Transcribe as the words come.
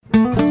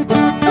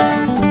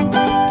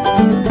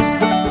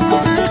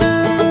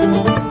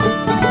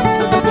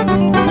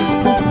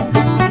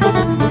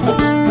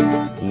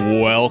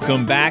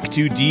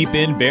to Deep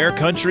in Bear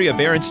Country, a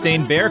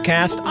Berenstain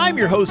Bearcast. I'm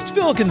your host,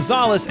 Phil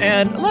Gonzalez,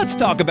 and let's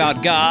talk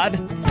about God.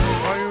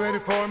 Are you ready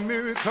for a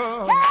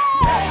miracle?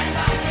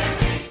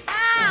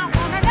 I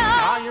wanna know.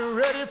 Are you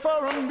ready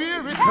for a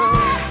miracle?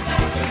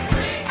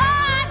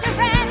 Are you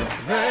ready?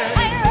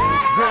 Ready,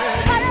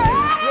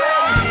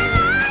 Are you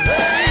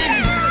ready?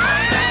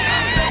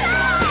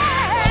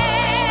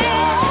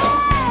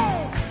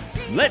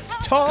 Let's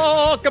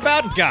talk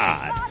about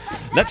God.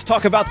 Let's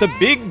talk about the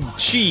big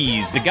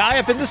cheese, the guy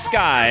up in the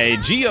sky,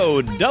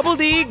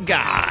 G-O-double-D,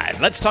 God.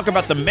 Let's talk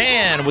about the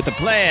man with the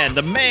plan,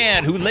 the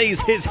man who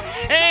lays his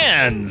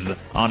hands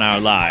on our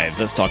lives.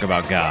 Let's talk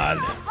about God.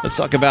 Let's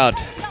talk about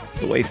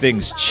the way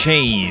things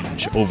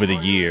change over the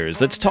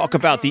years. Let's talk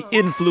about the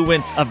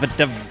influence of a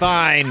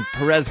divine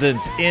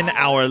presence in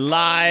our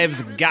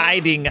lives,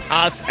 guiding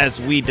us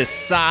as we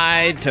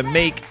decide to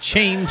make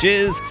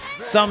changes,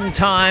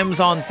 sometimes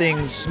on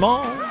things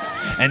small,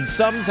 and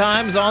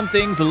sometimes on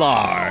things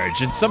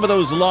large. And some of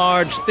those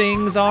large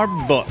things are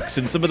books,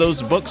 and some of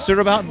those books are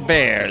about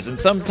bears, and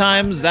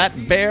sometimes that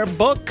bear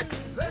book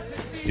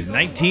is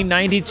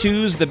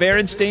 1992's The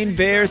Berenstain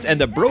Bears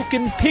and the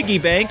Broken Piggy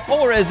Bank,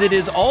 or as it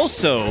is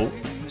also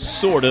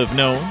sort of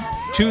known,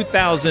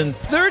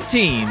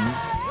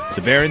 2013's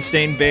The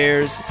Berenstain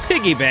Bears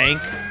Piggy Bank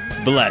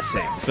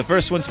Blessings. The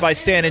first one's by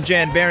Stan and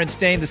Jan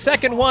Berenstain. The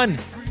second one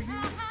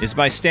is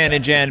by Stan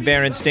and Jan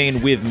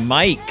Berenstain with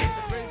Mike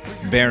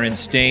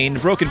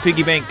Berenstain. Broken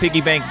Piggy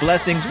Bank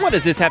Blessings. What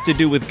does this have to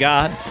do with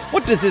God?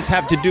 What does this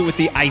have to do with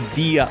the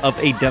idea of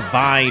a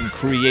divine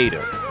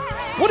creator?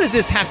 What does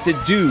this have to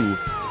do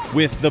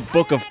with the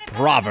book of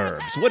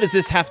Proverbs? What does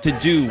this have to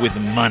do with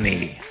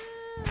money?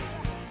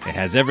 It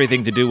has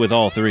everything to do with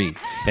all three.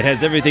 It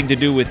has everything to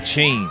do with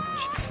change.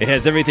 It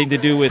has everything to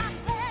do with,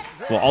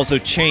 well, also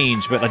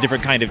change, but a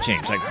different kind of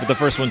change. Like the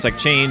first one's like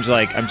change,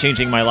 like I'm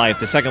changing my life.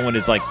 The second one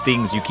is like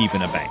things you keep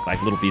in a bank,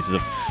 like little pieces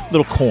of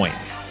little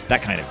coins,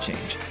 that kind of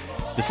change.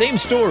 The same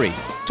story,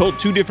 told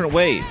two different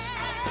ways,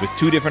 with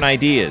two different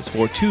ideas,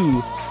 for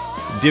two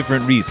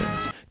different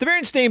reasons. The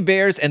Berenstain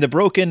Bears and the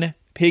Broken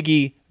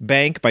Piggy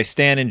Bank by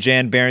Stan and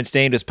Jan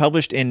Berenstain was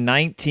published in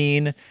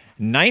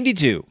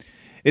 1992.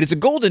 It is a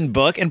golden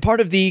book and part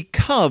of the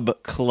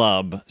Cub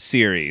Club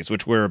series,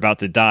 which we're about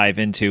to dive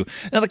into.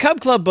 Now, the Cub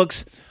Club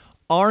books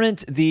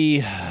aren't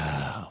the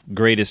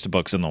greatest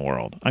books in the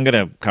world. I'm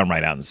going to come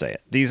right out and say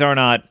it. These are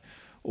not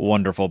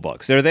wonderful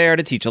books. They're there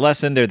to teach a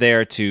lesson. They're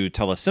there to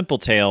tell a simple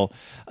tale.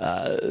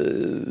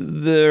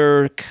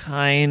 They're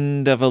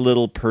kind of a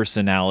little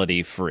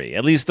personality free.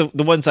 At least the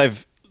ones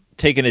I've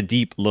taken a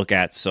deep look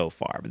at so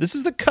far. But this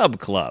is the Cub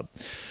Club.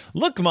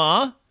 Look,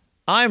 Ma,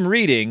 I'm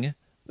reading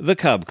the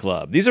Cub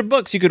Club. These are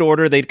books you could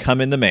order. They'd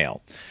come in the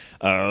mail.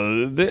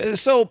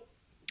 So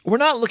we're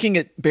not looking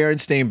at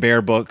Berenstain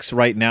Bear books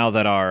right now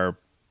that are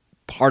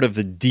part of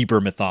the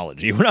deeper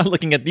mythology. We're not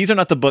looking at, these are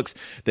not the books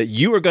that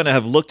you are going to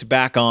have looked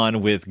back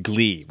on with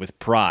glee, with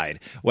pride,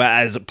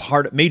 as a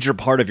major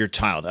part of your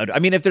childhood. I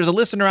mean, if there's a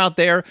listener out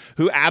there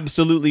who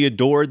absolutely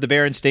adored the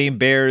Berenstain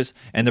Bears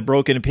and the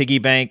Broken Piggy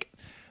Bank,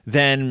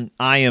 then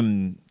I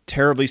am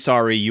terribly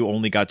sorry you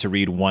only got to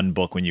read one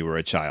book when you were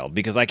a child,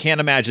 because I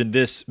can't imagine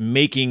this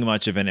making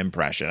much of an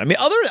impression. I mean,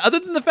 other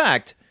than the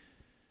fact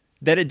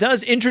that it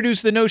does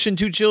introduce the notion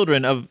to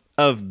children of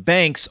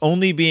banks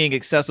only being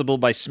accessible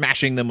by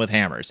smashing them with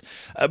hammers.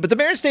 But the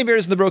Berenstain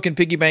Bears and the Broken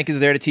Piggy Bank is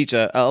there to teach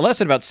a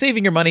lesson about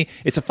saving your money.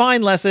 It's a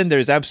fine lesson.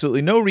 There's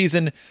absolutely no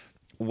reason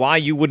why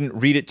you wouldn't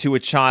read it to a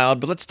child.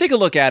 But let's take a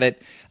look at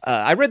it.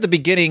 I read the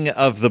beginning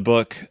of the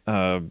book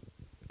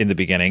in the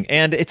beginning,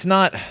 and it's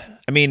not,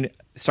 I mean, it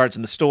starts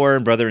in the store,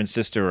 and brother and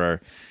sister are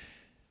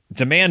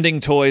demanding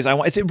toys.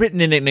 It's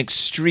written in an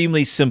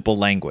extremely simple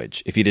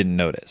language, if you didn't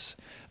notice.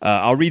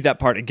 I'll read that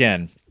part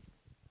again.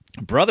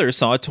 Brother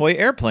saw a toy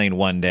airplane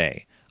one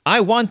day.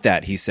 I want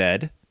that, he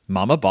said.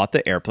 Mama bought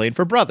the airplane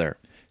for brother.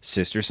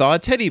 Sister saw a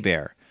teddy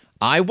bear.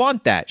 I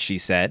want that, she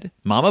said.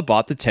 Mama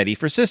bought the teddy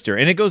for sister.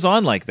 And it goes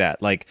on like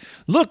that. Like,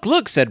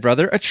 look, said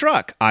brother, a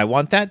truck. I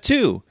want that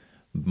too.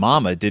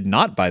 Mama did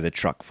not buy the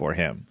truck for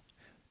him.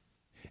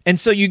 And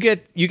so you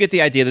get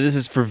the idea that this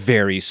is for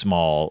very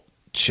small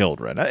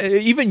children,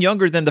 even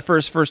younger than the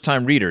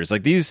first-time readers.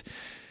 Like these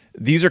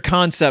are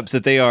concepts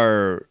that they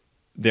are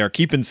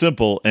keeping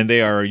simple, and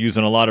they are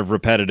using a lot of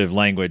repetitive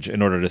language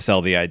in order to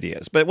sell the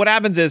ideas. But what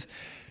happens is,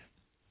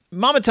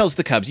 Mama tells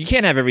the Cubs, you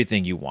can't have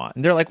everything you want.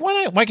 And they're like,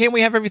 why can't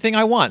we have everything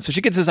I want? So she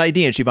gets this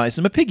idea, and she buys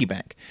them a piggy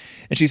bank.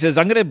 And she says,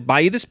 I'm going to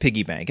buy you this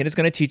piggy bank, and it's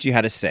going to teach you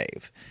how to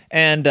save.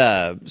 And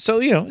so,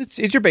 it's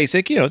your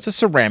basic, it's a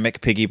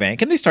ceramic piggy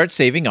bank. And they start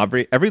saving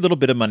every little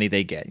bit of money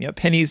they get.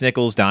 Pennies,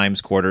 nickels,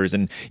 dimes, quarters,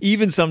 and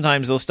even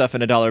sometimes they'll stuff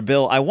in a dollar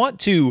bill. I want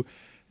to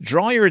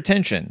draw your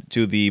attention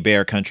to the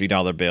Bear Country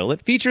dollar bill.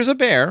 It features a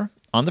bear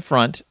on the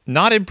front,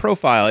 not in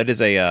profile. It is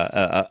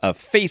a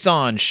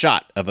face-on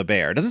shot of a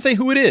bear. It doesn't say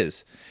who it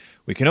is.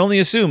 We can only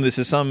assume this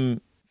is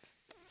some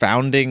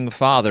founding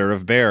father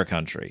of Bear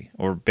Country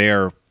or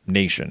Bear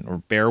Nation or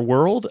Bear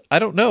World. I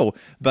don't know,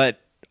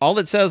 but all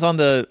it says on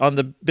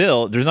the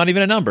bill, there's not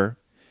even a number.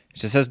 It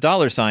just says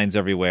dollar signs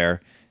everywhere,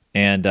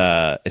 and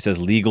it says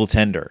legal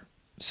tender.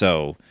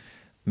 So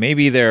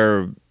maybe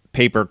their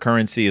paper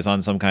currency is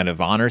on some kind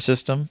of honor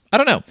system. I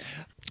don't know.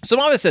 So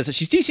Mama says that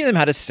she's teaching them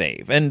how to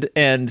save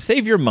and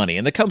save your money.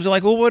 And the Cubs are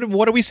like, well,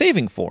 what are we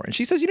saving for? And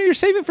she says, you're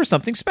saving for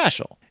something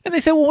special. And they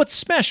say, well, what's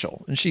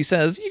special? And she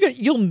says,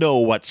 you'll know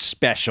what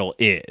special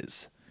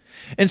is.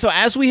 And so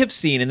as we have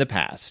seen in the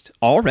past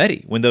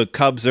already, when the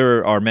Cubs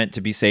are meant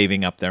to be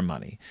saving up their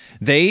money,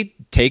 they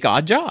take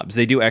odd jobs.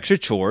 They do extra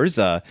chores.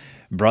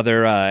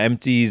 Brother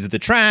empties the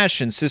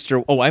trash and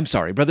sister,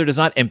 brother does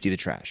not empty the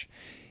trash.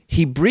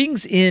 He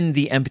brings in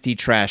the empty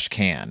trash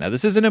can. Now,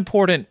 this is an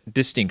important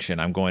distinction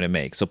I'm going to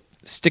make, so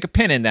stick a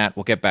pin in that.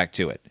 We'll get back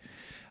to it.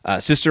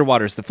 Sister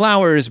waters the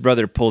flowers,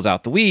 brother pulls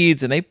out the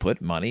weeds, and they put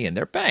money in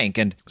their bank.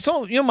 And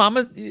so,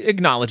 Mama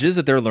acknowledges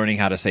that they're learning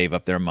how to save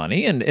up their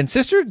money, and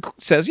sister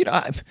says,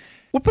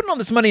 we're putting all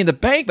this money in the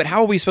bank, but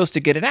how are we supposed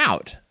to get it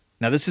out?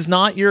 Now, this is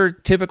not your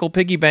typical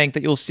piggy bank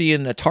that you'll see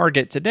in a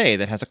Target today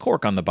that has a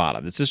cork on the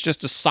bottom. This is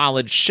just a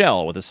solid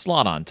shell with a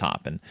slot on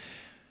top, and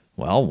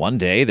well, one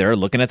day they're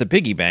looking at the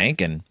piggy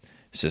bank and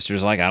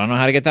sister's like, I don't know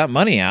how to get that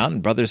money out.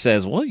 And brother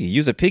says, well, you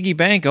use a piggy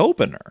bank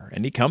opener.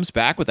 And he comes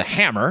back with a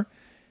hammer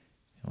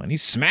and he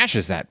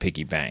smashes that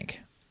piggy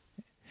bank.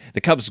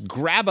 The Cubs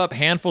grab up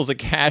handfuls of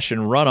cash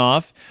and run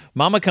off.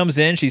 Mama comes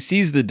in. She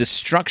sees the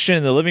destruction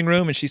in the living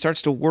room and she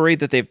starts to worry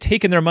that they've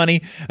taken their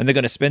money and they're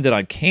going to spend it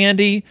on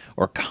candy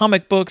or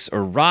comic books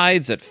or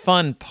rides at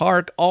Fun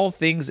Park, all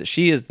things that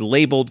she has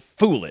labeled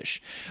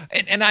foolish.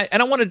 And I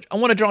want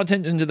to draw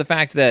attention to the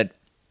fact that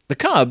the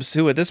Cubs,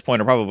 who at this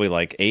point are probably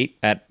like 8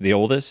 at the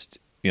oldest,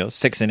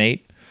 6 and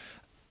 8,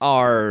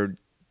 are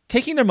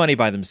taking their money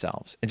by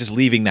themselves and just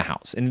leaving the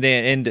house.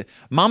 And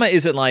Mama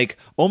isn't like,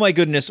 oh my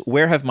goodness,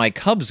 where have my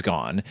Cubs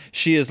gone?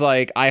 She is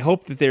like, I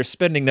hope that they're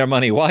spending their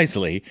money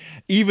wisely,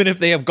 even if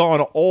they have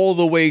gone all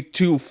the way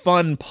to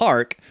Fun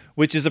Park,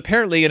 which is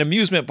apparently an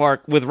amusement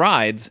park with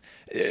rides.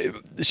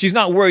 She's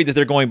not worried that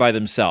they're going by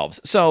themselves.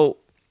 So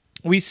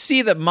we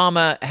see that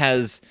Mama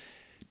has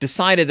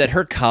decided that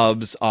her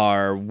Cubs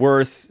are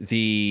worth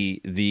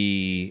the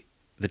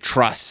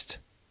trust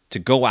to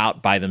go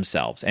out by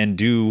themselves and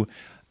do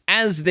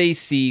as they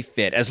see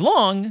fit, as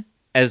long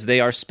as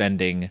they are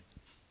spending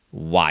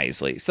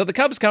wisely. So the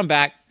Cubs come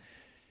back,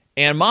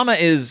 and Mama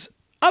is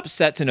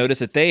upset to notice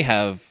that they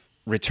have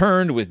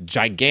returned with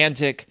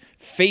gigantic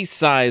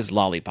face-sized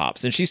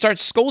lollipops, and she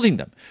starts scolding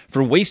them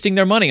for wasting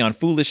their money on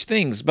foolish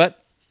things.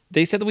 But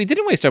they said that we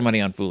didn't waste our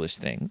money on foolish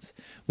things.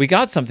 We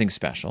got something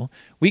special.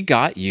 We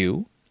got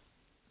you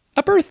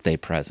a birthday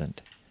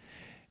present.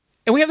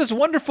 And we have this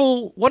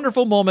wonderful,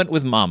 wonderful moment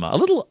with Mama,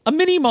 a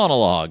mini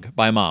monologue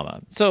by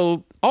Mama.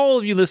 So all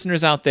of you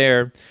listeners out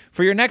there,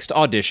 for your next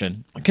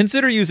audition,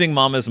 consider using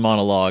Mama's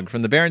monologue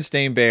from the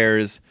Berenstain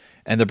Bears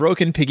and the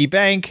Broken Piggy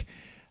Bank.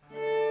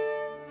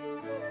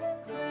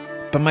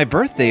 But my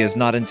birthday is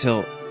not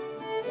until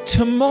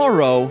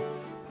tomorrow.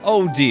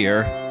 Oh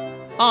dear,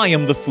 I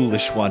am the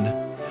foolish one.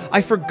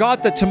 I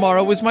forgot that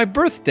tomorrow is my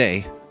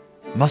birthday.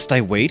 Must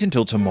I wait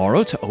until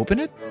tomorrow to open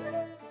it?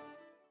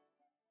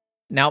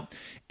 Now,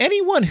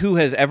 anyone who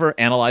has ever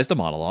analyzed a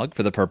monologue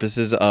for the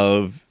purposes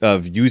of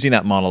using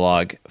that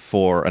monologue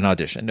for an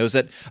audition knows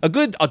that a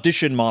good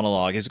audition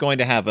monologue is going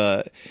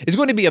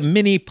to be a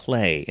mini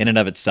play in and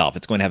of itself.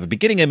 It's going to have a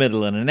beginning, a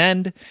middle, and an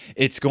end.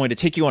 It's going to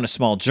take you on a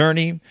small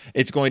journey.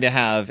 It's going to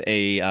have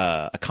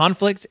a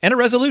conflict and a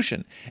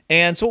resolution.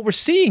 And so what we're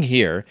seeing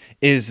here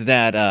is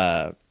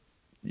that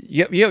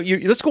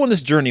let's go on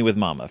this journey with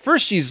Mama.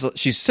 First,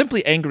 she's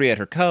simply angry at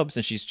her Cubs,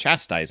 and she's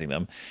chastising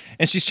them.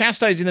 And she's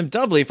chastising them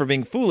doubly for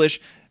being foolish.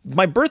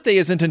 My birthday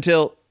isn't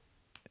until...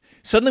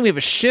 Suddenly we have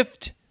a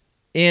shift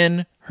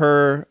in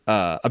her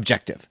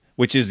objective,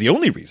 which is the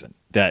only reason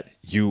that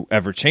you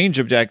ever change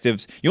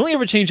objectives. You only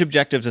ever change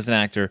objectives as an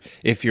actor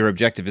if your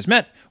objective is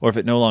met or if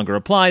it no longer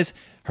applies.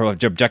 Her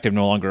objective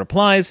no longer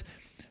applies.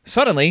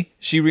 Suddenly,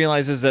 she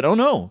realizes that, oh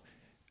no,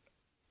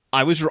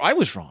 I was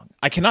wrong.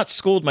 I cannot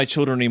scold my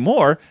children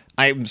anymore.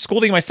 I'm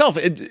scolding myself.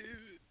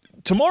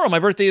 Tomorrow, my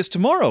birthday is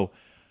tomorrow.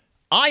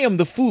 I am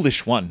the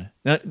foolish one.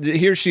 Now,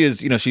 here she is,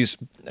 she's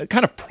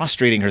kind of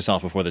prostrating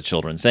herself before the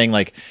children, saying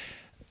like,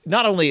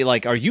 not only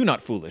like, are you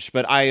not foolish,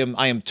 but I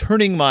am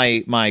turning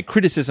my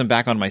criticism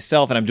back on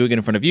myself, and I'm doing it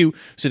in front of you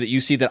so that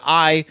you see that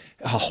I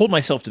hold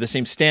myself to the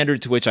same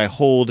standard to which I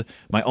hold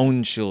my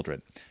own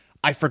children.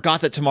 I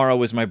forgot that tomorrow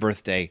was my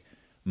birthday.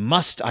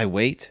 Must I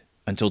wait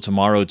until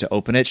tomorrow to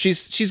open it?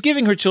 She's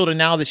giving her children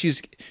now that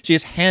she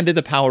has handed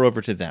the power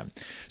over to them.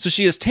 So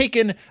she has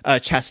taken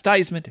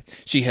chastisement.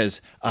 She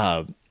has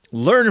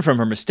learned from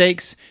her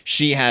mistakes.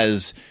 She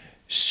has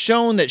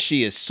shown that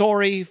she is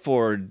sorry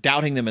for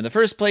doubting them in the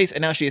first place,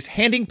 and now she is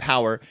handing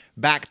power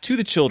back to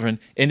the children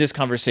in this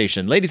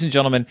conversation. Ladies and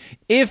gentlemen,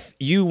 if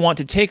you want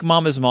to take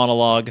Mama's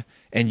monologue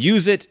and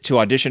use it to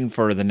audition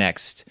for the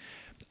next,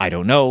 I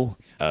don't know,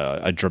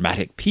 a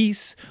dramatic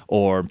piece,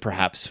 or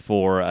perhaps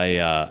for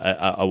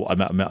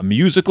a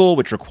musical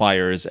which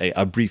requires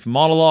a brief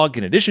monologue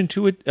in addition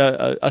to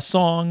a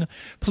song,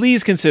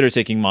 please consider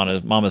taking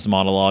Mama's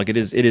monologue. It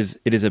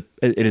is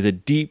a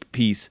deep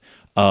piece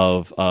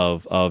of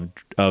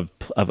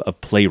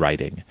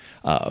playwriting,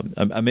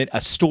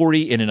 a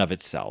story in and of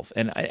itself.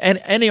 And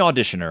any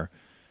auditioner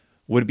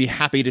would be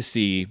happy to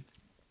see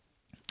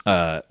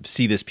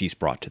this piece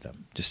brought to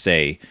them. Just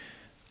say,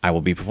 I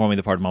will be performing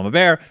the part of Mama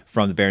Bear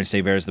from The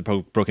Berenstain Bears, The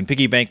Broken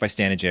Piggy Bank by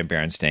Stan and Jan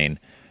Berenstain,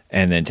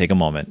 and then take a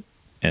moment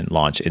and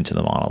launch into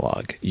the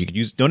monologue.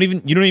 You don't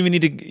even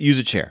need to use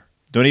a chair.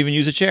 Don't even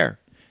use a chair.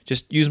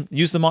 Just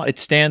use the it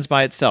stands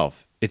by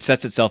itself. It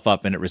sets itself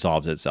up and it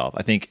resolves itself.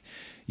 I think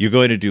you're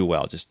going to do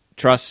well. Just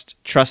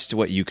trust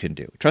what you can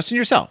do. Trust in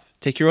yourself.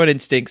 Take your own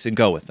instincts and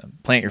go with them.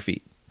 Plant your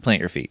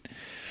feet.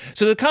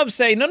 So the Cubs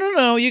say,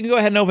 no, you can go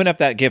ahead and open up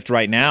that gift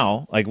right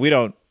now. Like we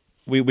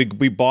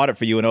bought it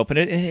for you and opened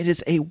it. And it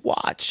is a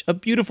watch, a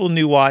beautiful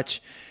new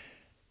watch.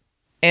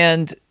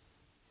 And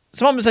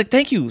so Mom was like,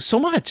 thank you so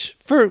much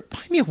for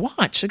buying me a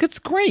watch. Like, it's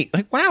great.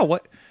 Like, wow,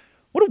 what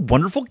a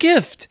wonderful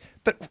gift.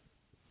 But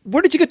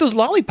where did you get those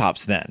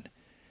lollipops then?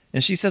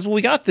 And she says, well,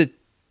 we got the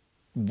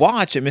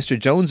watch at Mr.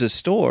 Jones's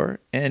store,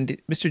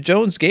 and Mr.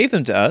 Jones gave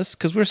them to us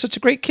because we're such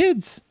great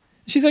kids.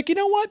 She's like, you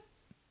know what?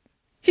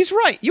 He's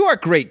right. You are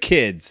great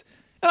kids.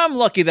 And I'm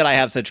lucky that I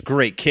have such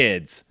great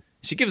kids.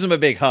 She gives him a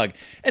big hug.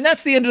 And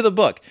that's the end of the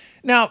book.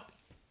 Now,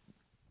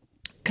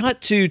 cut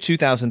to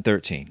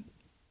 2013.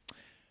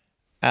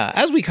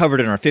 As we covered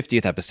in our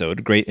 50th episode,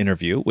 a great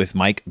interview with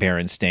Mike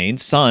Berenstain,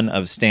 son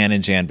of Stan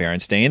and Jan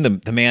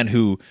Berenstain, the man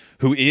who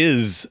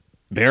is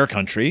Bear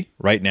Country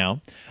right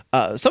now.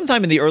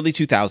 Sometime in the early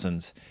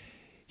 2000s,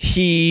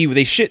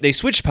 they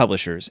switched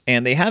publishers,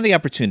 and they had the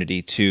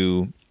opportunity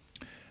to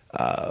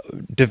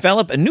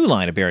develop a new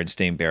line of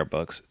Berenstain Bear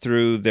books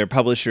through their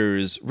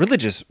publisher's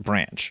religious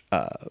branch,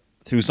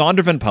 through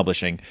Zondervan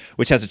Publishing,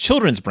 which has a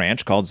children's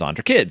branch called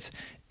Zonder Kids.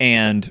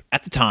 And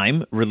at the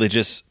time,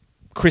 religious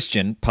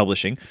Christian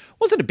publishing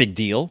wasn't a big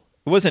deal.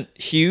 It wasn't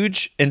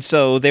huge. And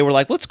so they were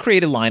like, let's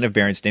create a line of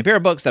Berenstain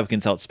Bear books that we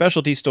can sell at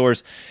specialty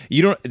stores.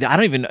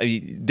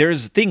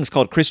 There's things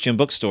called Christian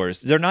bookstores.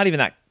 They're not even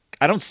that,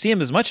 I don't see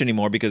them as much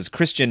anymore because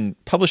Christian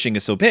publishing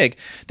is so big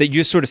that you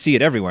just sort of see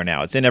it everywhere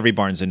now. It's in every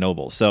Barnes and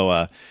Noble.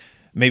 So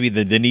maybe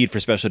the need for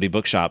specialty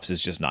bookshops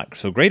is just not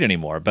so great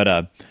anymore.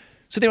 But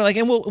so they were like,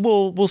 and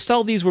we'll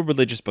sell these where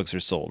religious books are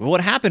sold. But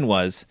what happened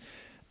was,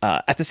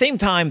 at the same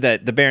time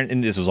that the Bears,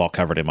 and this was all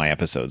covered in my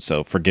episode,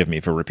 so forgive me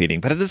for repeating,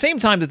 but at the same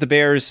time that the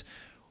Bears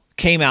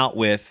came out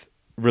with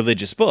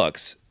religious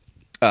books,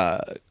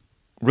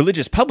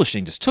 religious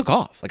publishing just took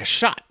off like a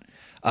shot.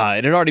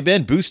 It had already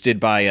been boosted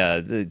by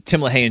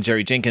Tim LaHaye and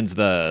Jerry Jenkins,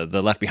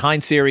 the Left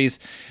Behind series.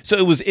 So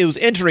it was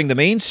entering the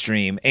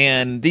mainstream,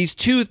 and these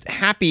two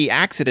happy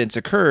accidents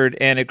occurred,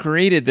 and it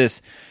created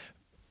this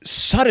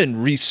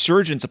sudden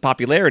resurgence of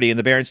popularity in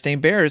the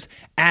Berenstain Bears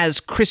as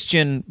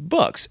Christian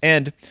books.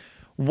 And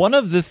one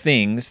of the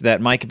things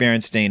that Mike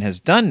Berenstain has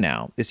done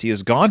now is he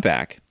has gone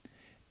back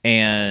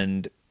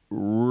and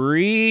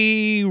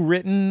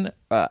rewritten,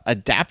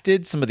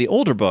 adapted some of the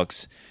older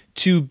books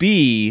to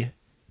be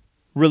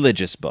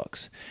religious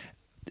books.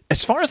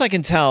 As far as I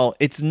can tell,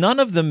 it's none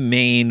of the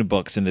main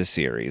books in this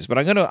series, but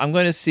I'm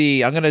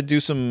gonna do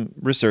some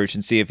research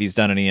and see if he's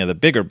done any of the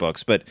bigger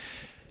books. But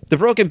The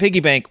Broken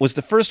Piggy Bank was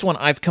the first one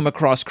I've come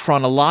across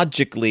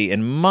chronologically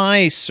in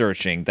my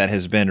searching that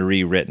has been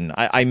rewritten.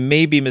 I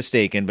may be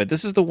mistaken, but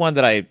this is the one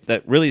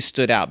that really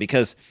stood out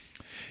because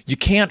you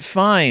can't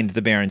find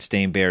the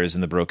Berenstain Bears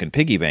in The Broken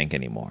Piggy Bank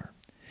anymore.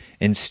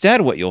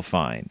 Instead, what you'll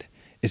find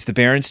is the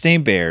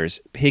Berenstain Bears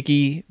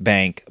Piggy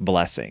Bank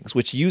Blessings,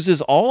 which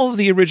uses all of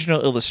the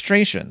original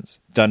illustrations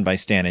done by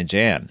Stan and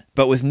Jan,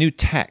 but with new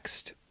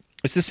text.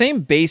 It's the same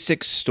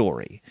basic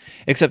story,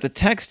 except the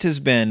text has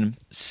been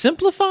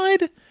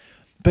simplified,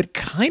 but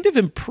kind of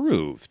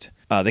improved.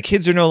 The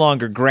kids are no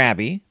longer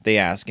grabby. They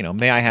ask,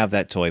 may I have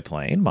that toy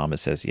plane? Mama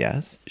says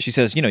yes. She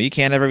says, you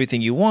can't have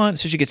everything you want,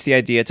 so she gets the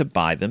idea to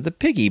buy them the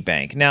piggy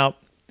bank. Now,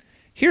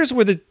 here's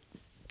where the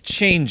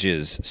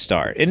changes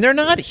start. And they're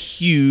not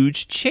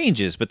huge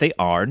changes, but they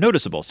are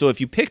noticeable. So if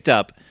you picked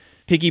up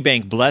Piggy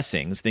Bank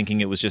Blessings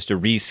thinking it was just a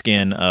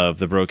reskin of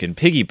The Broken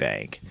Piggy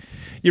Bank,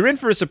 you're in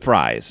for a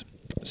surprise.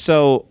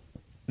 So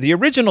the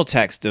original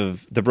text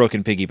of The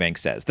Broken Piggy Bank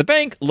says, the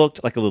bank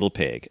looked like a little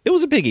pig. It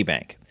was a piggy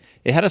bank.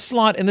 It had a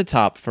slot in the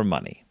top for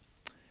money.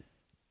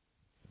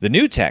 The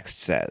new text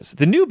says,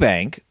 the new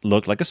bank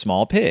looked like a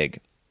small pig.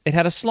 It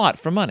had a slot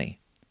for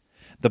money.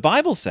 The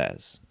Bible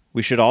says,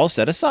 we should all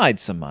set aside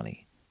some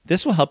money.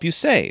 This will help you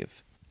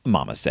save,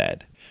 Mama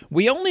said.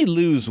 We only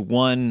lose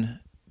one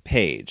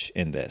page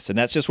in this, and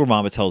that's just where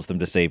Mama tells them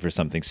to save for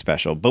something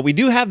special. But we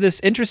do have this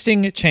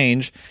interesting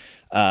change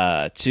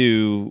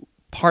to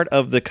part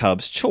of the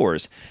Cubs'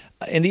 chores.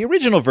 In the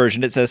original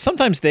version, it says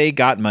sometimes they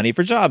got money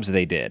for jobs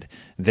they did.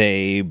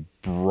 They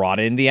brought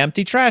in the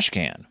empty trash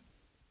can.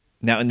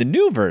 Now, in the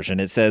new version,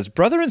 it says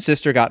brother and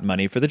sister got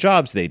money for the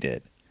jobs they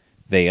did.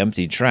 They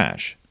emptied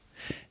trash.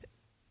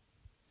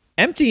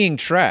 Emptying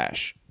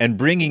trash and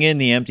bringing in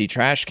the empty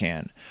trash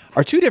can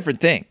are two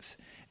different things.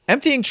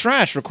 Emptying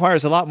trash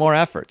requires a lot more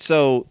effort.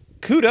 So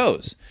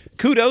kudos,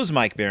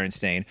 Mike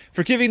Berenstain,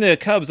 for giving the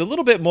Cubs a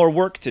little bit more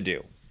work to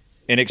do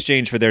in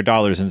exchange for their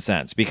dollars and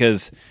cents,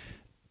 because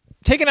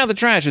taking out the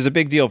trash is a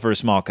big deal for a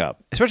small cub,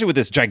 especially with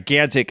this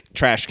gigantic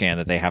trash can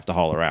that they have to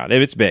haul around.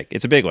 It's big.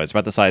 It's a big one. It's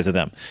about the size of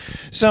them.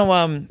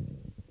 So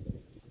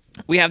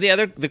we have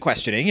the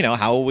questioning,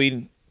 how will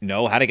we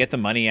know how to get the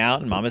money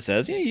out? And Mama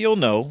says, yeah, you'll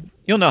know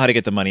how to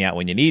get the money out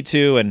when you need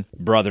to. And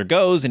brother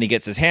goes and he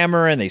gets his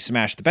hammer and they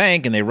smash the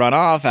bank and they run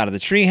off out of the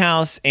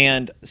treehouse.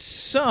 And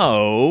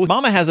so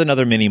Mama has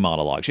another mini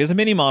monologue. She has a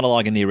mini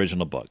monologue in the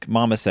original book.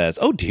 Mama says,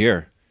 oh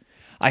dear,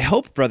 I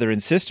hope brother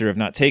and sister have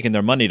not taken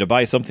their money to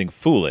buy something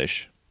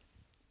foolish.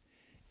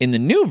 In the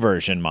new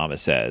version, Mama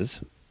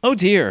says, oh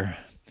dear,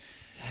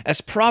 as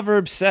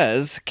Proverbs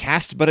says,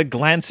 cast but a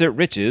glance at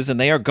riches and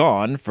they are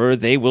gone, for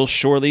they will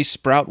surely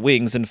sprout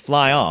wings and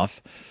fly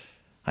off.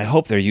 I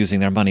hope they're using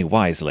their money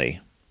wisely.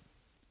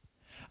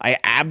 I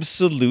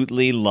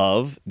absolutely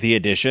love the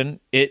addition.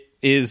 It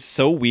is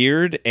so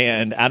weird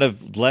and out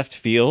of left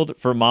field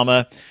for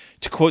Mama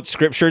to quote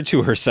scripture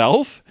to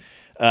herself,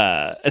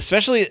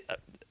 especially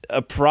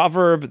a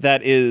proverb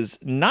that is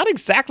not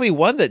exactly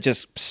one that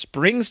just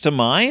springs to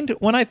mind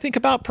when I think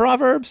about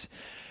Proverbs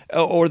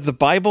or the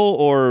Bible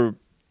or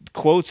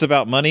quotes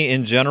about money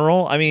in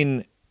general. I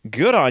mean,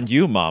 good on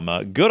you,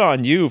 Mama. Good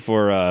on you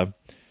for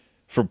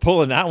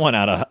pulling that one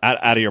out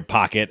of your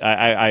pocket.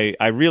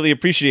 I really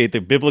appreciate the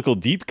biblical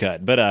deep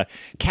cut. But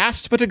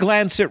cast but a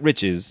glance at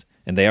riches,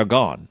 and they are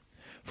gone,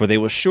 for they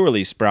will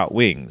surely sprout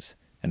wings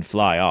and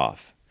fly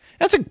off.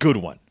 That's a good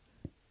one.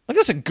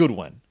 That's a good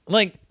one.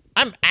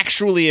 I'm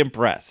actually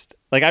impressed.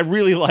 I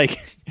really like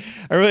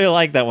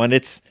that one.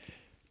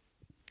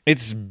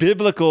 It's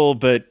biblical,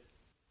 but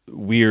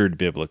weird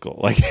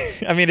biblical.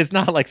 It's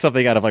not like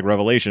something out of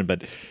Revelation,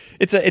 but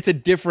it's a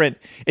different.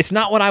 It's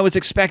not what I was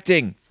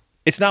expecting.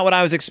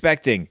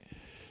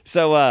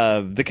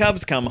 So the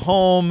Cubs come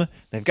home.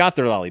 They've got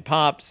their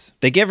lollipops.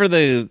 They give her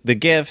the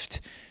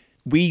gift.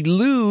 We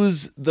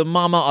lose the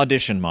Mama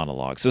audition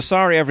monologue. So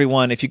sorry,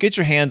 everyone. If you get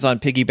your hands on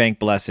Piggy Bank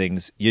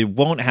Blessings, you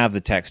won't have the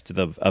text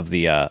of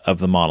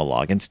the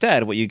monologue.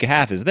 Instead, what you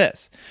have is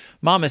this: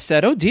 Mama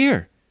said, "Oh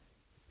dear,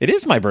 it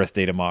is my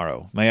birthday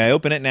tomorrow. May I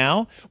open it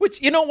now?" Which,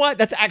 you know what?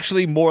 That's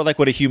actually more like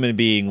what a human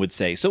being would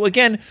say. So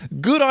again,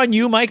 good on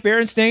you, Mike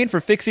Berenstain,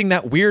 for fixing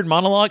that weird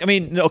monologue. I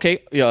mean, okay,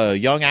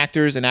 young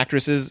actors and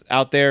actresses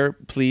out there,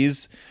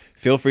 please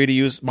feel free to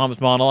use Mama's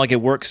monologue.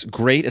 It works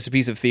great as a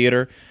piece of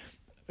theater.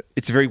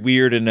 It's very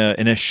weird in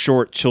a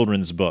short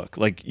children's book.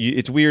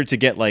 It's weird to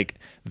get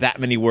that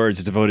many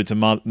words devoted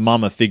to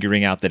Mama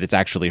figuring out that it's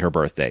actually her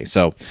birthday.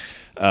 So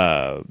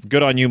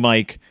good on you,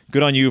 Mike.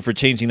 Good on you for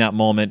changing that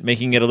moment,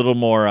 making it a little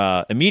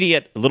more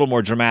immediate, a little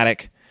more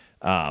dramatic,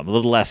 a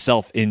little less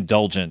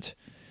self-indulgent.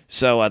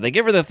 So they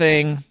give her the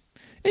thing, and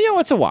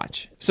it's a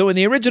watch. So in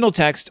the original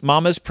text,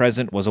 Mama's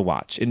present was a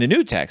watch. In the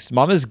new text,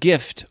 Mama's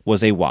gift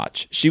was a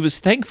watch. She was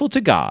thankful to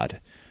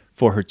God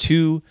for her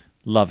two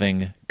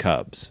loving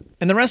cubs.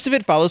 And the rest of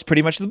it follows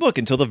pretty much the book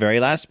until the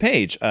very last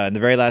page. In the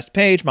very last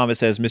page, Mama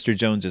says, Mr.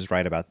 Jones is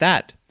right about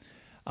that.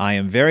 I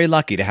am very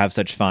lucky to have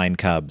such fine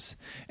cubs.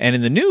 And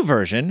in the new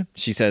version,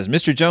 she says,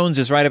 Mr. Jones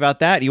is right about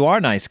that. You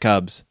are nice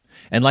cubs.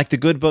 And like the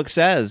good book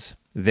says,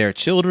 their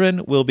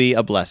children will be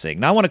a blessing.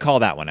 Now, I want to call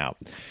that one out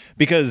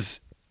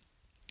because,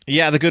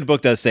 yeah, the good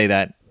book does say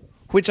that,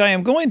 which I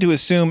am going to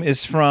assume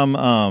is from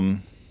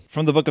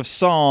the book of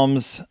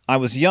Psalms. I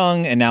was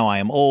young and now I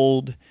am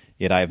old,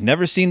 yet I have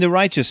never seen the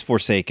righteous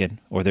forsaken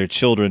or their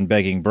children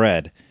begging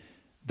bread.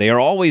 They are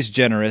always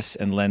generous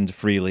and lend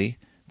freely.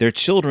 Their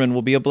children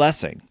will be a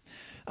blessing.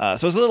 So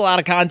it's a little out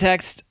of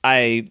context.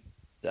 I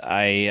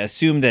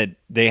assume that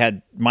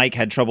Mike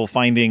had trouble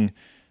finding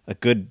a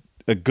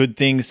good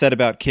thing said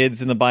about kids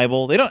in the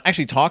Bible. They don't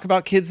actually talk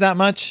about kids that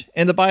much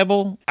in the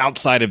Bible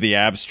outside of the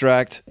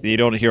abstract. You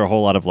don't hear a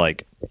whole lot of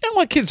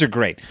kids are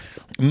great.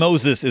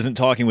 Moses isn't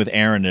talking with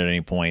Aaron at any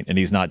point, and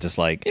he's not just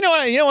you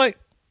know what?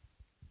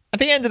 At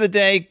the end of the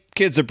day,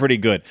 kids are pretty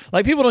good.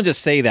 People don't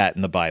just say that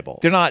in the Bible.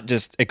 They're not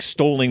just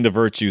extolling the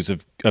virtues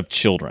of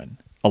children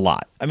a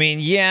lot. I mean,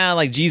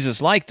 yeah,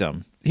 Jesus liked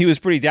them. He was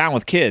pretty down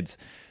with kids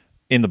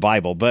in the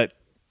Bible, but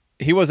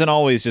he wasn't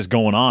always just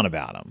going on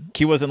about them.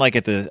 He wasn't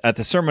at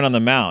the Sermon on the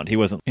Mount. He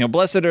wasn't,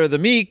 blessed are the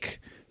meek,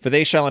 for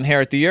they shall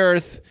inherit the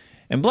earth,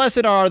 and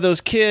blessed are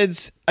those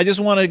kids. I just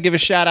want to give a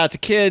shout out to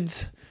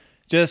kids.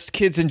 Just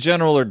kids in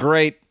general are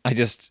great.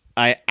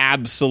 I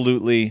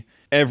absolutely,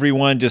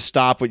 everyone just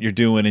stop what you're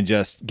doing and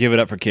just give it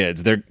up for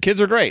kids.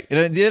 Kids are great.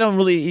 And they don't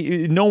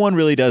really, no one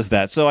really does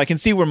that. So I can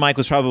see where Mike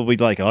was probably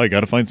I got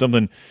to find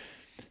something,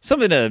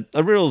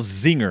 a real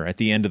zinger at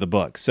the end of the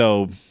book.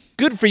 So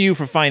good for you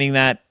for finding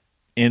that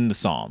in the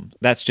Psalm.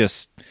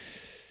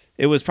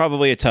 It was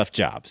probably a tough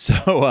job. So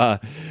I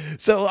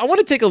want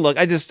to take a look.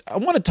 I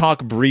want to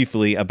talk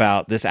briefly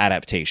about this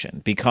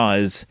adaptation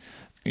because,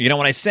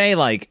 when I say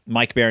Mike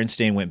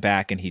Berenstain went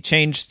back and he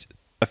changed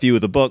a few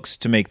of the books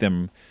to make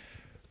them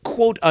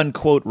quote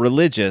unquote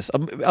religious,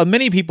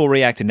 many people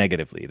react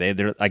negatively.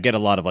 I get a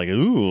lot of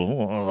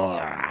ooh,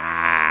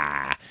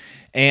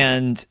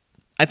 and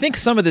I think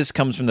some of this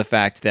comes from the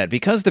fact that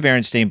because the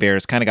Berenstain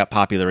Bears kind of got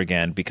popular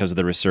again because of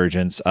the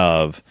resurgence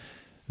of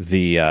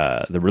the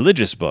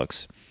religious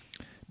books,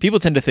 people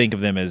tend to think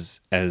of them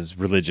as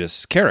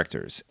religious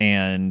characters.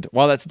 And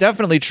while that's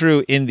definitely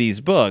true in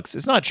these books,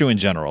 it's not true in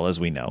general, as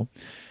we know.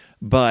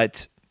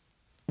 But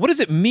what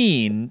does it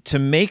mean to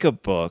make a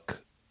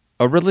book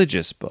a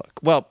religious book?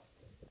 Well,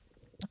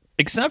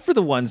 except for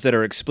the ones that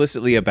are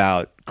explicitly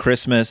about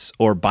Christmas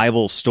or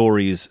Bible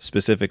stories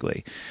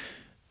specifically,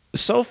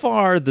 so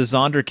far the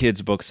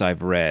Zonderkids books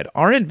I've read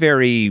aren't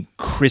very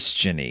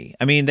Christian-y.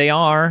 I mean, they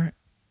are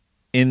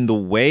in the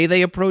way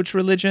they approach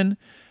religion,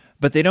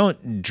 but they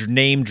don't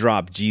name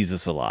drop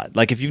Jesus a lot.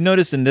 Like if you've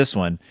noticed in this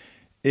one,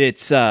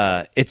 it's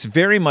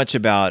very much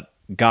about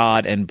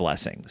God and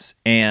blessings.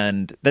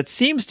 And that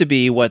seems to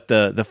be what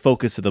the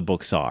focus of the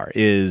books are,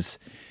 is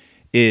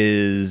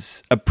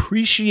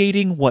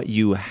appreciating what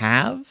you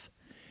have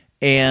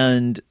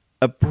and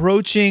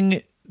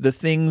approaching the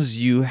things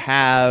you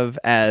have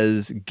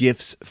as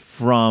gifts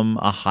from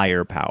a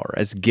higher power,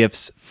 as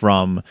gifts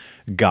from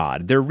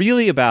God. They're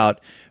really about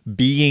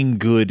being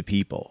good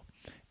people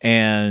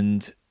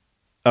and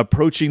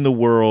approaching the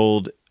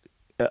world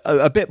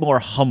a bit more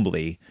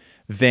humbly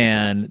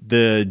than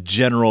the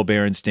general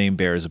Berenstain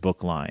Bears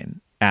book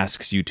line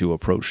asks you to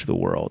approach the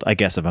world. I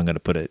guess if I'm going to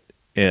put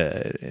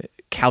it,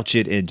 couch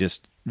it in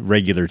just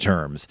regular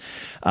terms.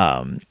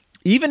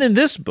 Even in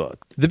this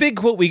book, the big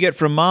quote we get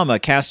from Mama,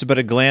 "Cast but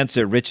a glance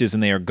at riches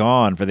and they are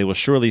gone, for they will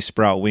surely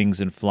sprout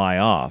wings and fly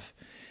off,"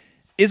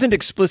 isn't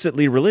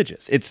explicitly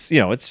religious.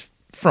 It's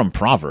from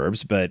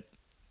Proverbs, but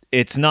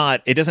it's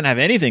not. It doesn't have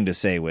anything to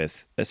say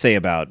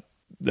about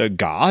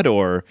God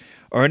or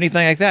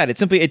anything like that.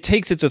 It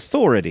takes its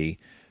authority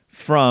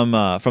from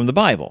the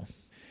Bible,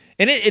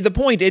 and the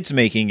point it's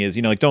making is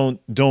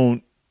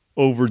don't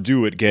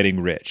overdo it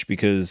getting rich,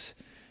 because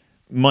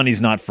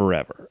money's not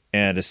forever,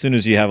 and as soon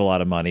as you have a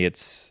lot of money,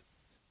 it's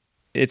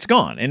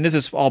gone. And this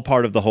is all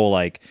part of the whole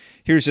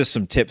here's just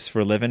some tips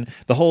for living.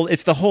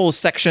 It's the whole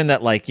section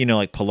that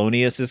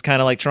Polonius is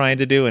kind of trying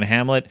to do in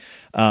Hamlet.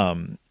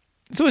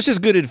 So it's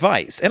just good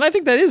advice, and I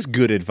think that is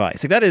good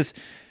advice.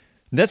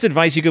 That's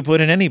advice you could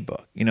put in any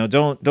book.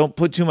 Don't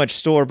put too much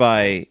store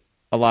by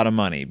a lot of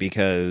money,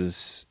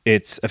 because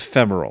it's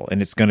ephemeral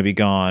and it's going to be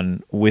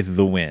gone with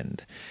the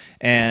wind.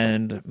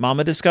 And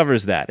Mama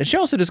discovers that, and she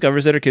also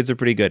discovers that her kids are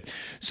pretty good.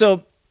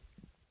 So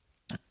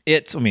she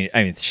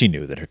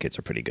knew that her kids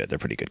are pretty good. They're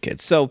pretty good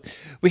kids. So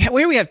we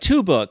have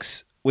two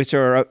books which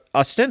are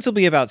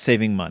ostensibly about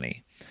saving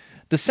money.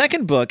 The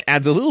second book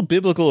adds a little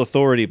biblical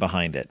authority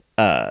behind it.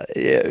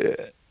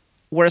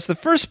 Whereas the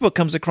first book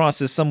comes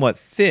across as somewhat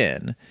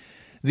thin,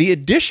 the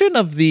addition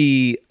of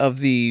the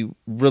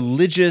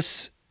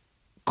religious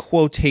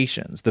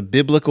quotations, the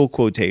biblical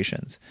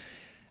quotations,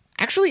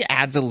 actually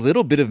adds a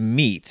little bit of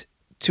meat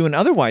to an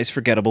otherwise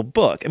forgettable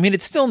book. I mean,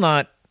 it's still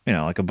not,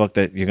 a book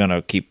that you're going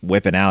to keep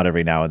whipping out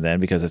every now and then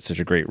because it's such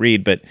a great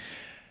read, but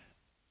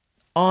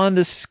on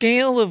the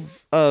scale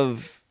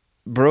of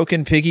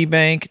Broken Piggy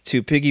Bank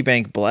to Piggy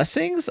Bank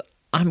Blessings,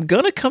 I'm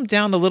going to come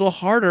down a little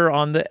harder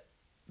on the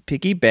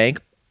Piggy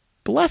Bank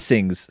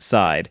Blessings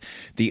side.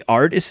 The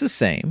art is the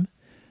same.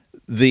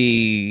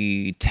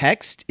 The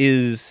text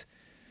is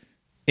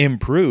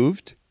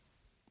improved,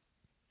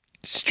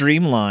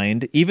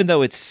 streamlined. Even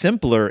though it's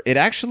simpler, it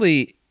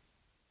actually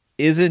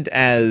isn't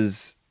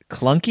as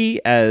clunky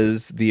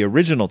as the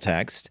original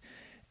text,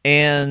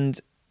 and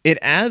it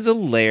adds a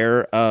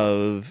layer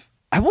of,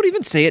 I won't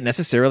even say it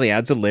necessarily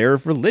adds a layer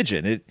of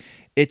religion.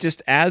 It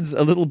just adds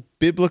a little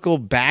biblical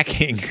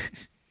backing,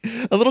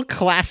 a little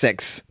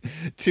classics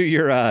to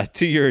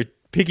your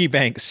piggy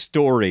bank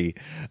story.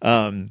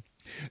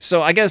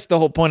 So I guess the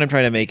whole point I'm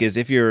trying to make is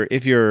if you're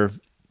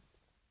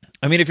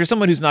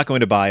someone who's not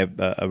going to buy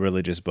a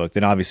religious book,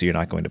 then obviously you're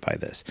not going to buy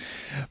this.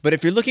 But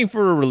if you're looking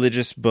for a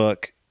religious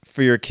book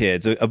for your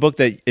kids, a book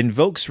that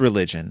invokes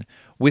religion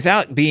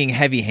without being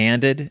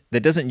heavy-handed,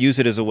 that doesn't use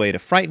it as a way to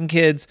frighten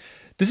kids,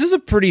 this is a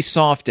pretty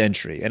soft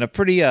entry and a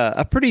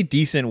pretty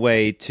decent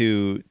way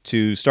to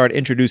start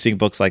introducing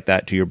books like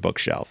that to your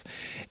bookshelf.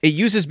 It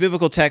uses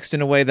biblical text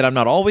in a way that I'm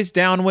not always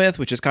down with,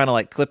 which is kind of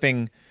like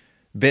clipping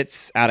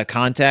bits out of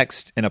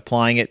context and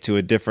applying it to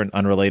a different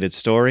unrelated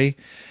story.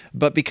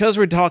 But because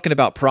we're talking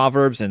about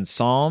Proverbs and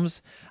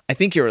Psalms, I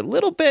think you're a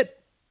little bit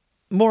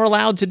more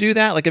allowed to do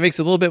that. It makes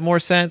a little bit more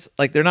sense.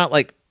 They're not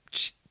Mike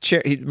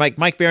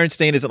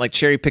Berenstain isn't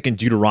cherry picking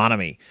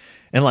Deuteronomy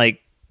and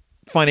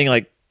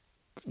finding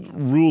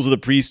rules of the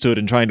priesthood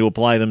and trying to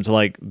apply them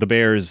to the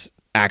Bears'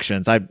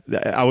 actions. I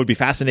would be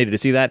fascinated to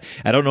see that.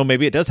 I don't know,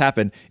 maybe it does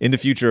happen in the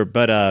future,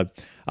 but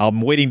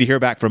I'm waiting to hear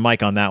back from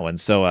Mike on that one.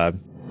 So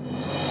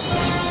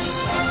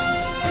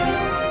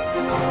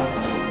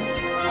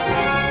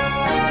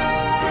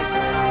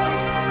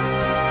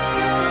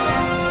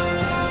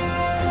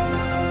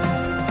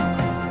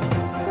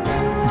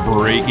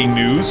breaking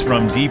news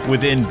from deep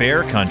within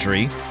Bear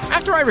Country.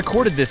 After I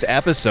recorded this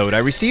episode, I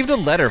received a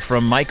letter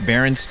from Mike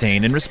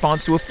Berenstain in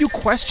response to a few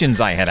questions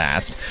I had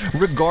asked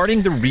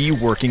regarding the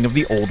reworking of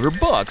the older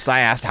books. I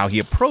asked how he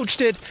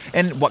approached it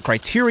and what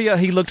criteria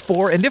he looked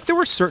for and if there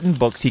were certain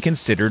books he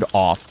considered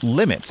off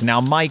limits.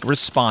 Now, Mike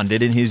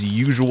responded in his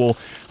usual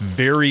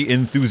very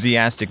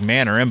enthusiastic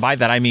manner, and by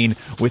that I mean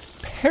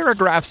with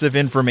paragraphs of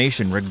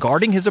information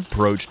regarding his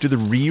approach to the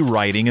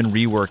rewriting and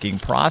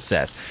reworking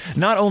process.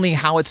 Not only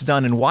how it's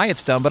done and why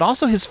it's done, but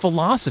also his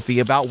philosophy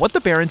about what the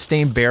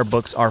Berenstain Bear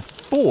books are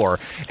for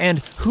and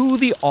who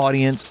the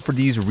audience for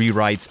these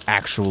rewrites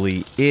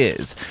actually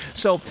is.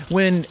 So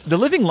when the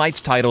Living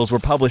Lights titles were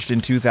published in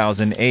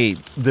 2008,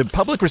 the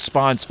public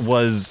response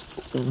was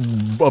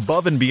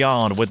above and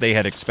beyond what they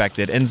had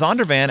expected, and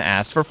Zondervan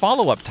asked for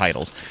follow-up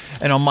titles.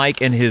 And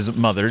Mike and his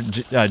mother,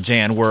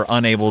 Jan, were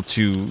unable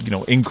to,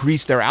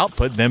 increase their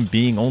output, them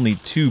being only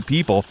two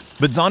people.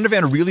 But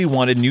Zondervan really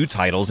wanted new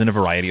titles in a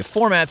variety of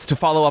formats to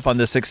follow up on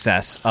the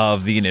success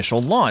of the initial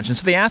launch. And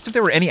so they asked if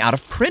there were any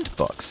out-of-print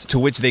books to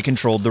which they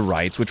controlled the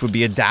rights, which would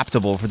be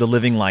adaptable for the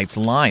Living Lights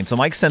line. So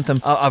Mike sent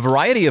them a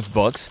variety of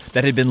books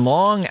that had been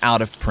long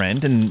out of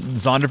print, and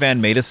Zondervan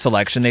made a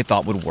selection they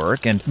thought would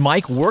work. And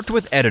Mike worked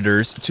with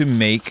editors to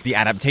make the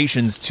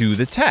adaptations to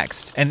the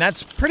text. And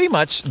that's pretty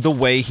much the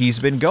way he's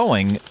been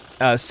going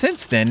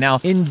since then. Now,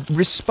 in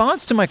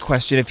response to my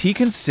question if he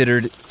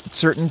considered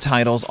certain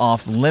titles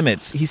off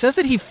limits, he says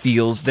that he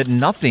feels that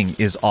nothing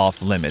is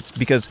off limits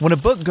because when a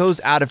book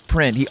goes out of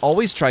print, he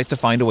always tries to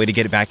find a way to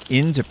get it back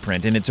into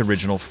print in its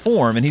original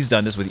form, and he's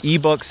done this with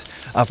ebooks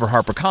for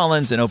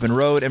HarperCollins and Open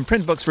Road and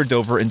print books for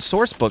Dover and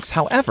Source Books.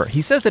 However,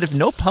 he says that if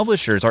no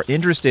publishers are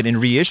interested in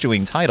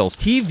reissuing titles,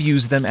 he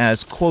views them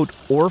as, quote,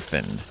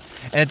 orphaned.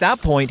 And at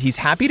that point, he's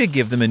happy to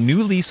give them a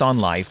new lease on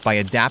life by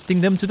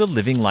adapting them to the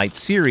Living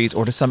Lights series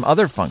or to some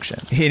other function.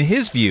 In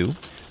his view,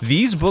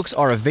 these books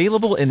are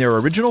available in their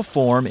original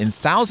form in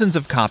thousands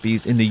of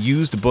copies in the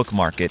used book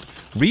market.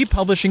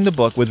 Republishing the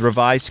book with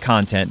revised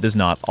content does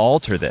not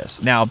alter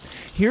this. Now,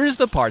 here's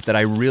the part that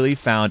I really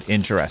found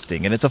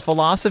interesting, and it's a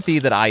philosophy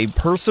that I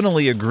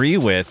personally agree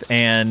with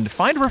and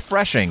find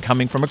refreshing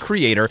coming from a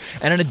creator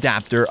and an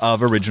adapter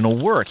of original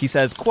work. He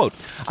says, quote,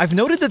 "I've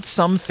noted that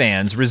some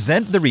fans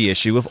resent the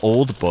reissue of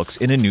old books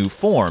in a new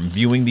form,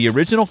 viewing the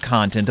original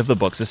content of the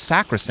books as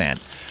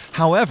sacrosanct.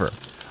 However,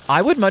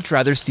 I would much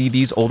rather see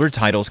these older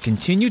titles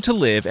continue to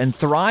live and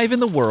thrive in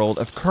the world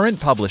of current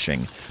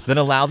publishing than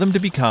allow them to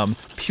become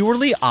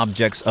purely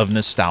objects of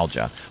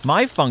nostalgia.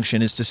 My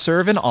function is to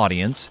serve an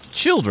audience,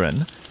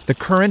 children, the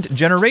current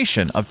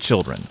generation of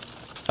children.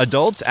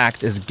 Adults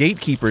act as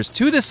gatekeepers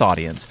to this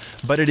audience,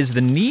 but it is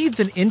the needs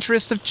and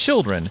interests of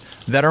children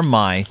that are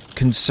my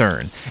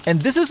concern."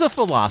 And this is a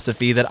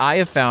philosophy that I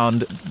have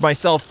found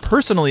myself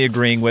personally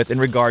agreeing with in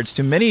regards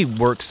to many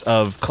works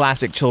of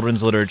classic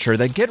children's literature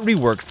that get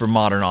reworked for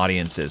modern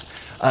audiences.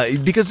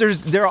 Because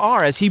there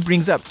are, as he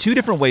brings up, two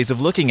different ways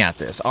of looking at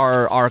this.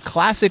 Are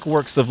classic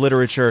works of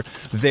literature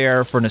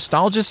there for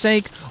nostalgia's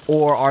sake,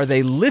 or are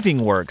they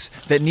living works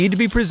that need to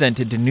be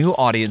presented to new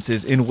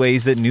audiences in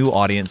ways that new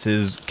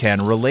audiences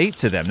can relate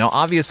to them? Now,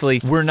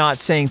 obviously, we're not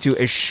saying to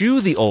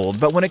eschew the old,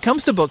 but when it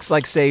comes to books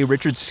like, say,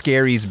 Richard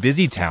Scarry's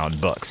Busy Town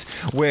books,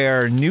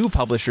 where new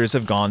publishers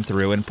have gone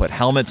through and put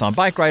helmets on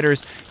bike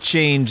riders,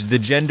 changed the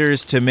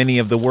genders to many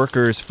of the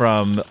workers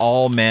from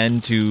all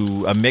men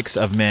to a mix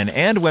of men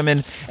and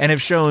women, and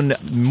have shown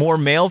more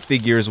male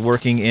figures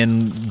working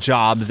in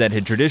jobs that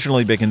had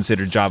traditionally been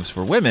considered jobs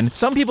for women,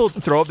 some people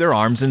throw up their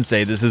arms and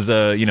say this is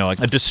a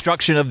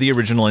destruction of the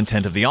original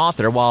intent of the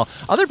author, while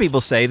other people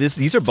say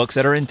these are books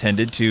that are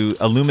intended to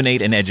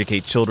illuminate and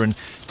educate children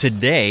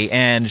today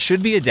and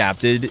should be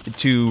adapted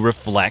to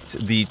reflect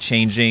the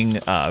changing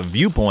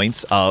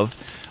viewpoints of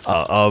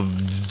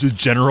the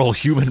general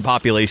human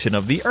population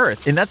of the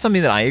earth. And that's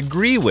something that I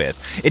agree with.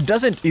 It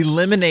doesn't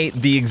eliminate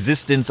the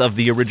existence of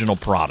the original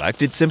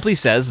product. It simply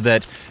says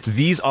that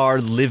these are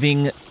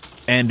living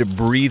and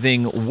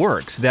breathing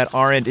works that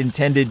aren't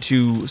intended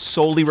to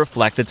solely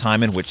reflect the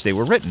time in which they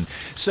were written.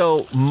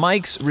 So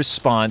Mike's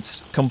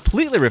response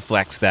completely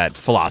reflects that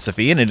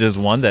philosophy, and it is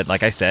one that,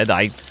 like I said,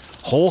 I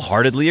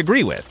wholeheartedly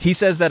agree with. He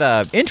says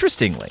that,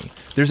 interestingly,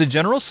 there's a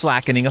general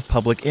slackening of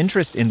public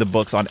interest in the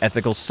books on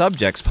ethical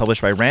subjects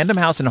published by Random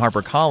House and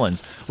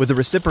HarperCollins, with a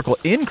reciprocal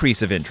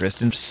increase of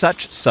interest in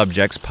such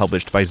subjects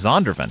published by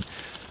Zondervan,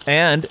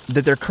 and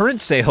that their current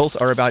sales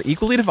are about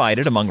equally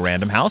divided among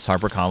Random House,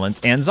 HarperCollins,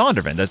 and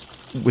Zondervan. That's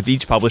with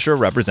each publisher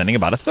representing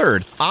about a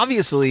third.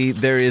 Obviously,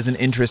 there is an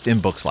interest in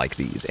books like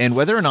these, and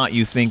whether or not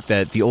you think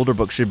that the older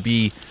books should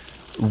be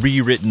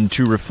rewritten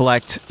to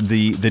reflect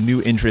the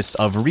new interests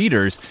of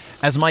readers,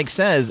 as Mike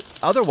says,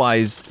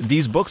 otherwise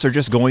these books are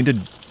just going to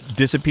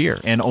disappear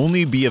and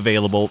only be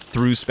available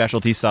through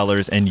specialty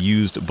sellers and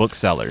used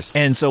booksellers.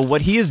 And so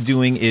what he is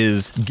doing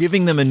is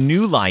giving them a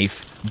new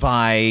life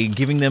by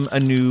giving them a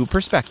new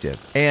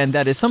perspective. And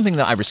that is something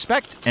that I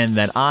respect and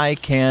that I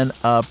can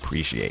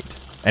appreciate.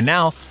 And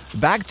now,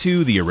 back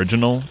to the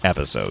original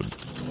episode.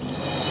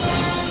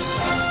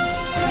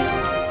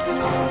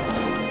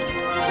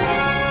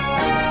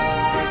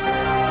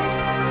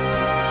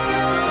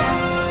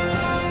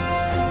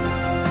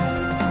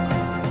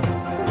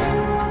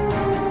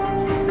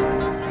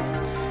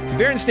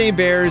 Berenstain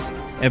Bears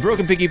and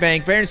Broken Piggy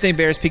Bank. Berenstain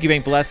Bears, Piggy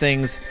Bank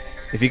Blessings.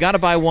 If you got to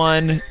buy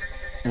one,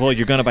 well,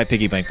 you're going to buy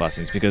Piggy Bank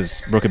Blessings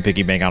because Broken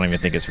Piggy Bank, I don't even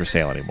think it's for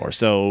sale anymore.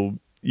 So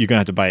you're going to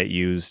have to buy it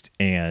used,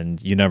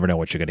 and you never know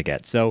what you're going to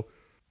get. So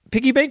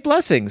piggy bank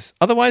blessings.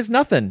 Otherwise,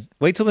 nothing.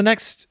 Wait till your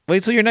next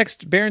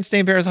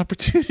Berenstain Bears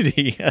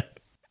opportunity.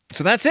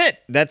 So that's it.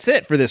 That's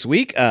it for this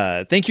week.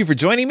 Thank you for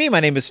joining me.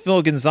 My name is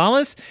Phil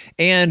Gonzalez.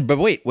 But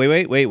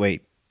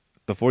wait.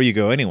 Before you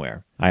go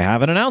anywhere, I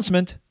have an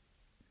announcement.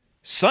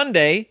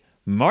 Sunday,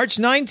 March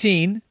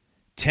 19,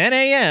 10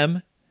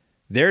 a.m.,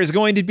 there is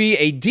going to be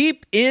a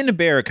Deep in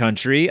Bear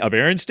Country, a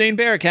Berenstain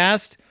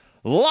Bearcast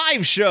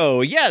live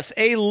show. Yes,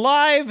 a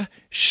live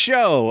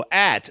show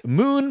at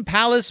Moon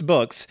Palace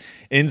Books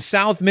in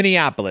South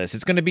Minneapolis.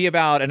 It's going to be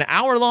about an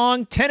hour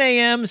long, 10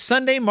 a.m.,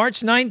 Sunday, March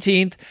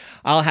 19th.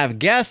 I'll have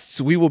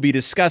guests. We will be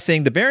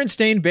discussing the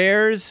Berenstain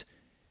Bears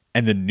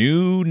and the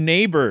New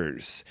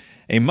Neighbors,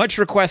 a much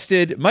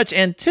requested, much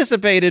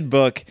anticipated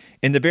book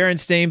in the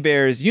Berenstain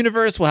Bears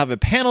universe. We'll have a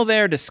panel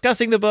there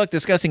discussing the book,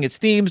 discussing its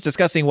themes,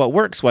 discussing what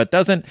works, what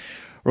doesn't.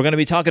 We're going to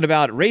be talking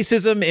about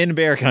racism in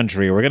Bear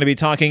Country. We're going to be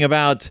talking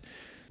about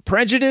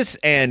prejudice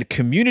and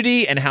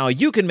community and how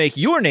you can make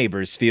your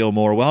neighbors feel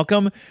more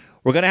welcome.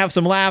 We're going to have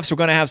some laughs. We're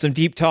going to have some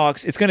deep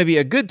talks. It's going to be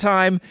a good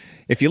time.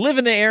 If you live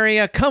in the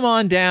area, come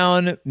on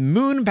down.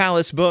 Moon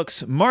Palace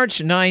Books,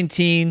 March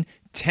 19,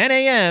 10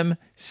 a.m.,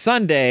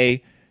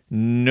 Sunday.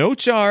 No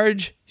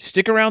charge.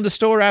 Stick around the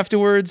store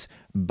afterwards.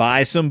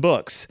 Buy some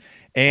books.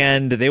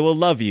 And they will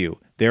love you.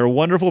 They're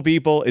wonderful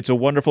people. It's a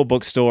wonderful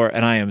bookstore.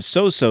 And I am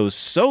so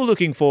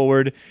looking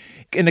forward.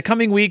 In the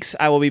coming weeks,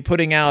 I will be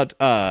putting out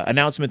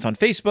announcements on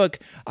Facebook.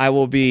 I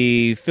will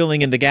be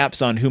filling in the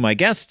gaps on who my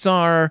guests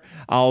are.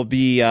 I'll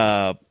be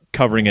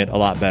covering it a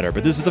lot better.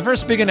 But this is the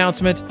first big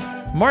announcement.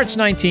 March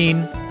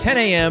 19, 10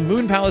 a.m.,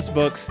 Moon Palace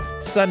Books,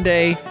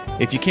 Sunday.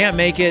 If you can't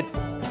make it,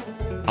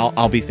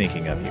 I'll be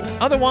thinking of you.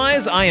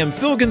 Otherwise, I am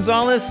Phil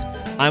Gonzalez.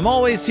 I'm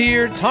always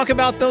here. Talk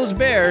about those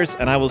bears.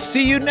 And I will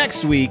see you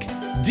next week,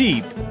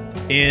 deep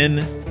in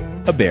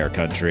a bear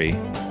country.